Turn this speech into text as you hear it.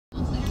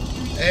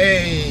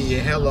Hey,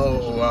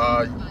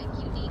 hello,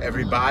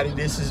 everybody.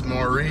 This is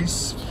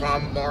Maurice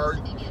from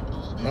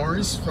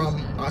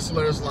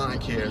Oscillator's Lawn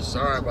Care.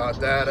 Sorry about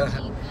that. I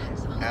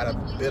had a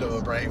bit of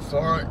a brain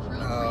fart.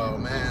 Oh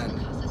man,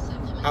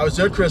 how was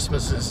your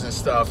Christmases and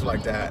stuff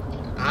like that?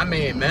 I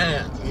mean,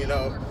 man,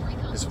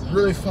 it's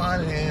really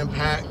fun and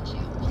impact,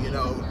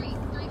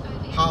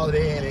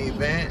 holiday and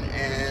event.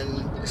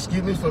 And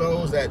excuse me for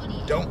those that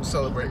don't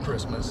celebrate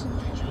Christmas.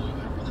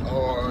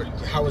 Or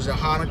how was your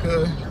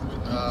Hanukkah?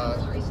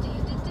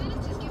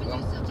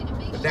 Well,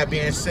 with that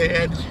being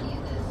said,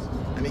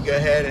 let me go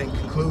ahead and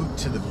conclude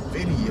to the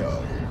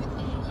video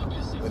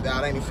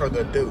without any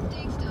further ado.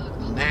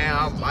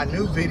 Now, my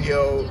new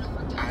video,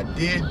 I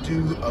did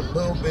do a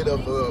little bit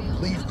of a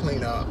leaf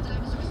cleanup,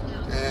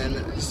 and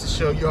just to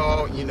show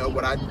y'all,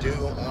 what I do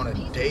on a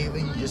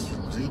daily, just to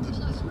do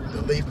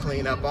the leaf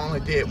cleanup. I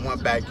only did one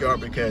backyard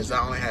because I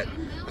only had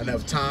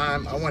enough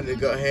time. I wanted to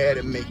go ahead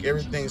and make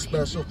everything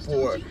special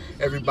for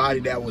everybody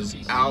that was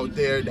out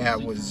there,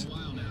 that was,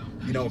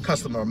 a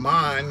customer of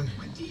mine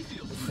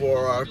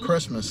for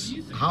Christmas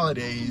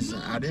holidays.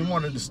 I didn't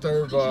want to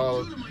disturb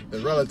all the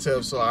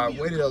relatives, so I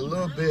waited a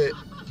little bit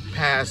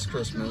past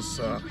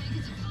Christmas.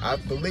 I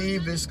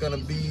believe it's gonna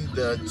be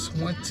the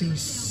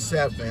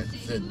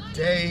 27th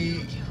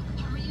today.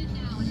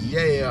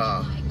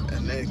 Yeah.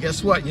 And then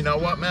guess what? You know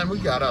what, man? We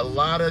got a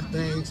lot of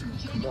things.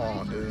 Come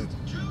on, dude.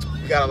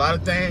 We got a lot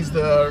of things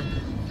to.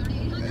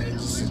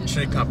 It's a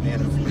tree company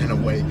in a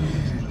way.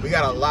 We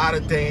got a lot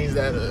of things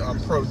that are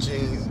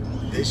approaching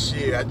this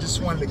year. I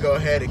just wanted to go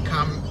ahead and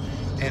come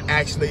and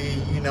actually,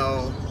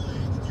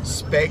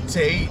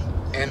 spectate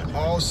and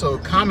also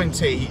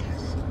commentate.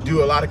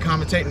 Do a lot of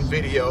commentating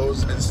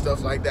videos and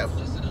stuff like that,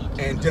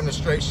 and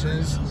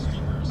demonstrations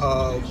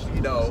of,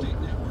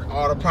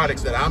 all the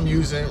products that I'm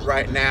using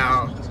right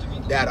now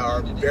that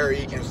are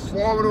very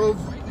informative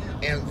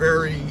and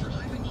very,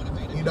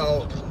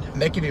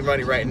 making me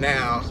money right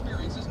now.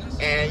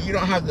 And you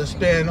don't have to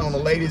spend on the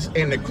latest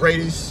and the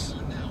greatest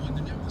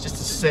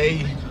just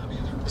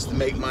to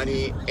make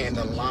money in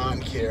the lawn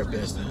care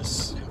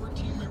business.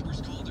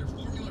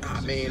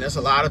 I mean, there's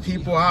a lot of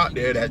people out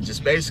there that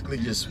just basically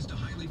just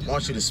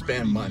want you to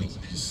spend money.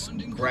 Just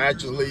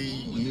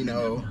gradually,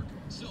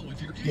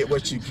 get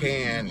what you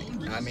can.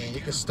 I mean,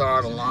 you can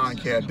start a lawn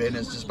care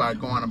business just by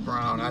going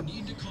around.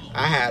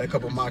 I had a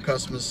couple of my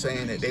customers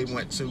saying that they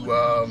went to,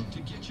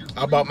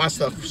 I bought my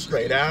stuff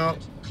straight out,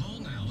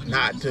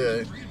 not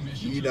to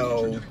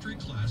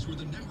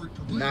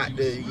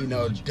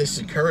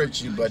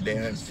discourage you, but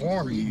to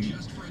inform you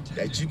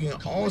that you can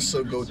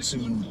also go to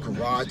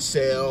garage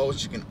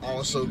sales. You can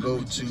also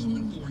go to,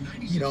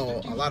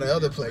 a lot of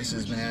other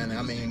places, man.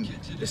 I mean,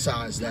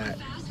 besides that,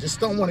 just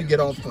don't want to get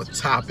off the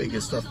topic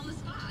and stuff.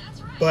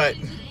 But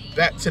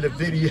back to the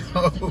video.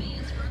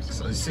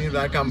 So it seems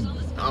like I'm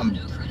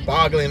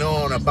boggling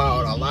on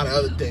about a lot of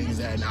other things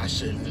that I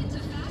shouldn't.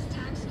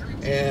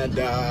 And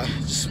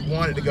just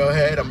wanted to go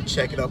ahead. I'm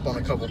checking up on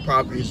a couple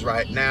properties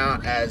right now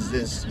as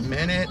this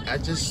minute. I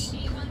just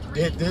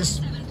did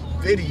this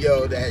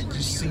video that you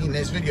seen,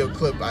 this video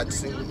clip I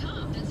seem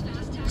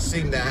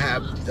to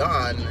have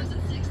done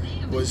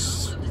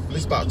was at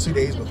least about 2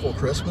 days before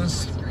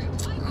Christmas.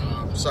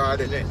 I'm sorry I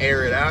didn't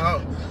air it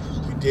out.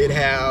 We did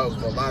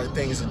have a lot of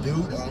things to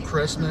do on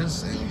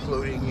Christmas,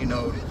 including,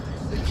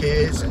 the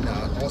kids, and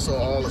also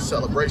all the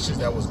celebrations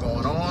that was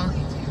going on.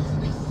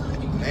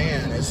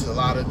 Man, there's a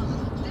lot of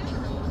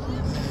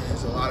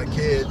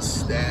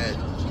kids that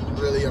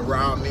really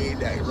around me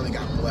that really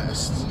got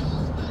blessed.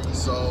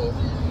 So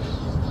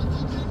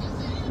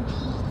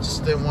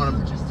just didn't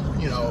want to,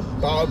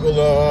 boggle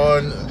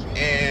on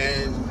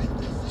and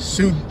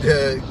shoot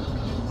the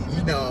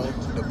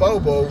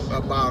bobo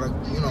about a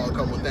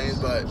couple of things.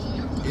 But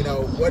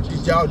what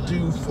did y'all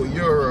do for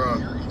your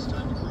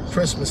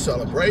Christmas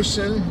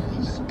celebration?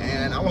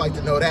 And I would like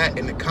to know that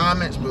in the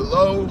comments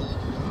below,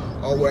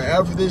 or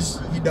wherever this,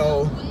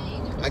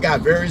 I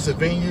got various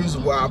venues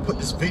where I put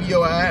this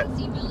video at.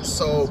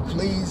 So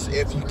please,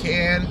 if you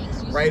can,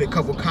 write a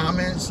couple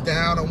comments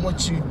down on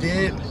what you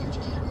did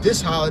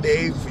this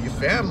holiday for your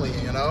family,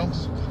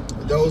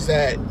 those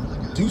that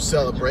do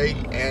celebrate,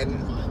 and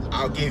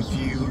I'll give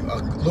you a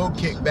little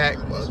kickback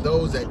for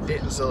those that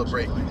didn't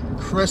celebrate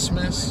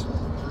Christmas.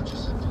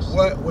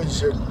 What was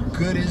your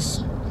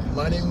goodest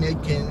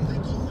money-making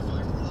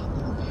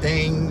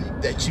thing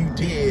that you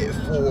did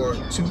for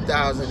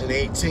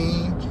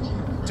 2018?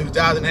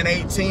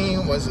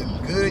 2018 was a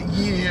good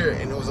year,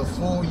 and it was a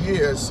full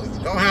year, so you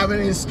don't have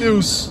any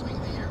excuse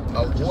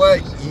of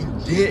what you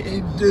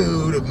didn't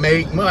do to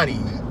make money.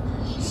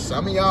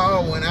 Some of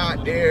y'all went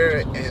out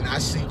there, and I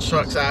see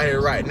trucks out here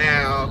right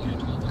now,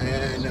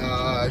 and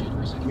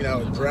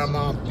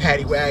grandma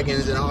paddy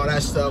wagons and all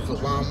that stuff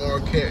with lawnmower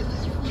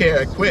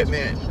care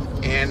equipment.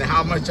 And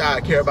how much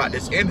I care about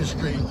this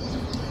industry.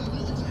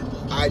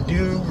 I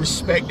do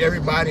respect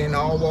everybody in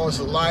all walks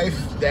of life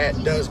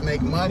that does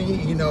make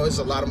money. It's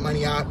a lot of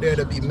money out there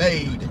to be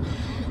made.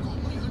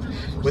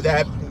 With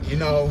that,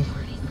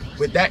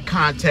 with that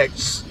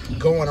context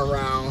going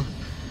around.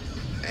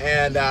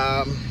 And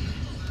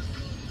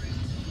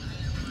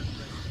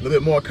little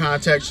bit more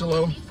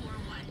contextual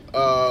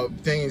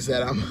things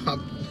that I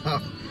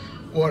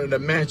wanted to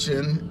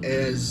mention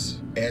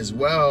as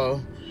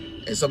well.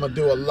 And so I'm gonna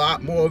do a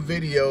lot more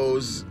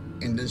videos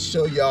and then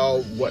show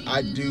y'all what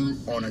I do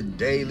on a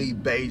daily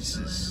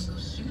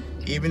basis.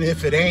 Even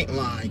if it ain't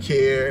lawn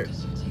care,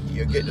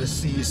 you'll get to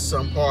see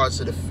some parts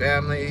of the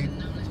family.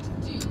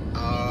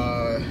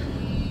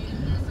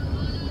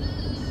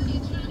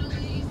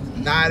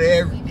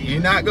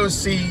 You're not gonna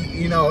see,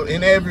 you know,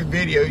 in every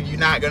video, you're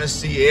not gonna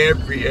see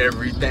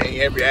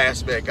everything, every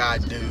aspect I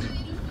do,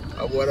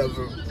 or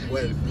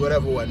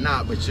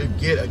whatnot, but you'll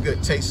get a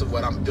good taste of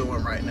what I'm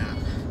doing right now.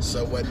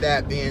 So with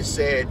that being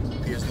said,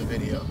 here's the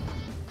video.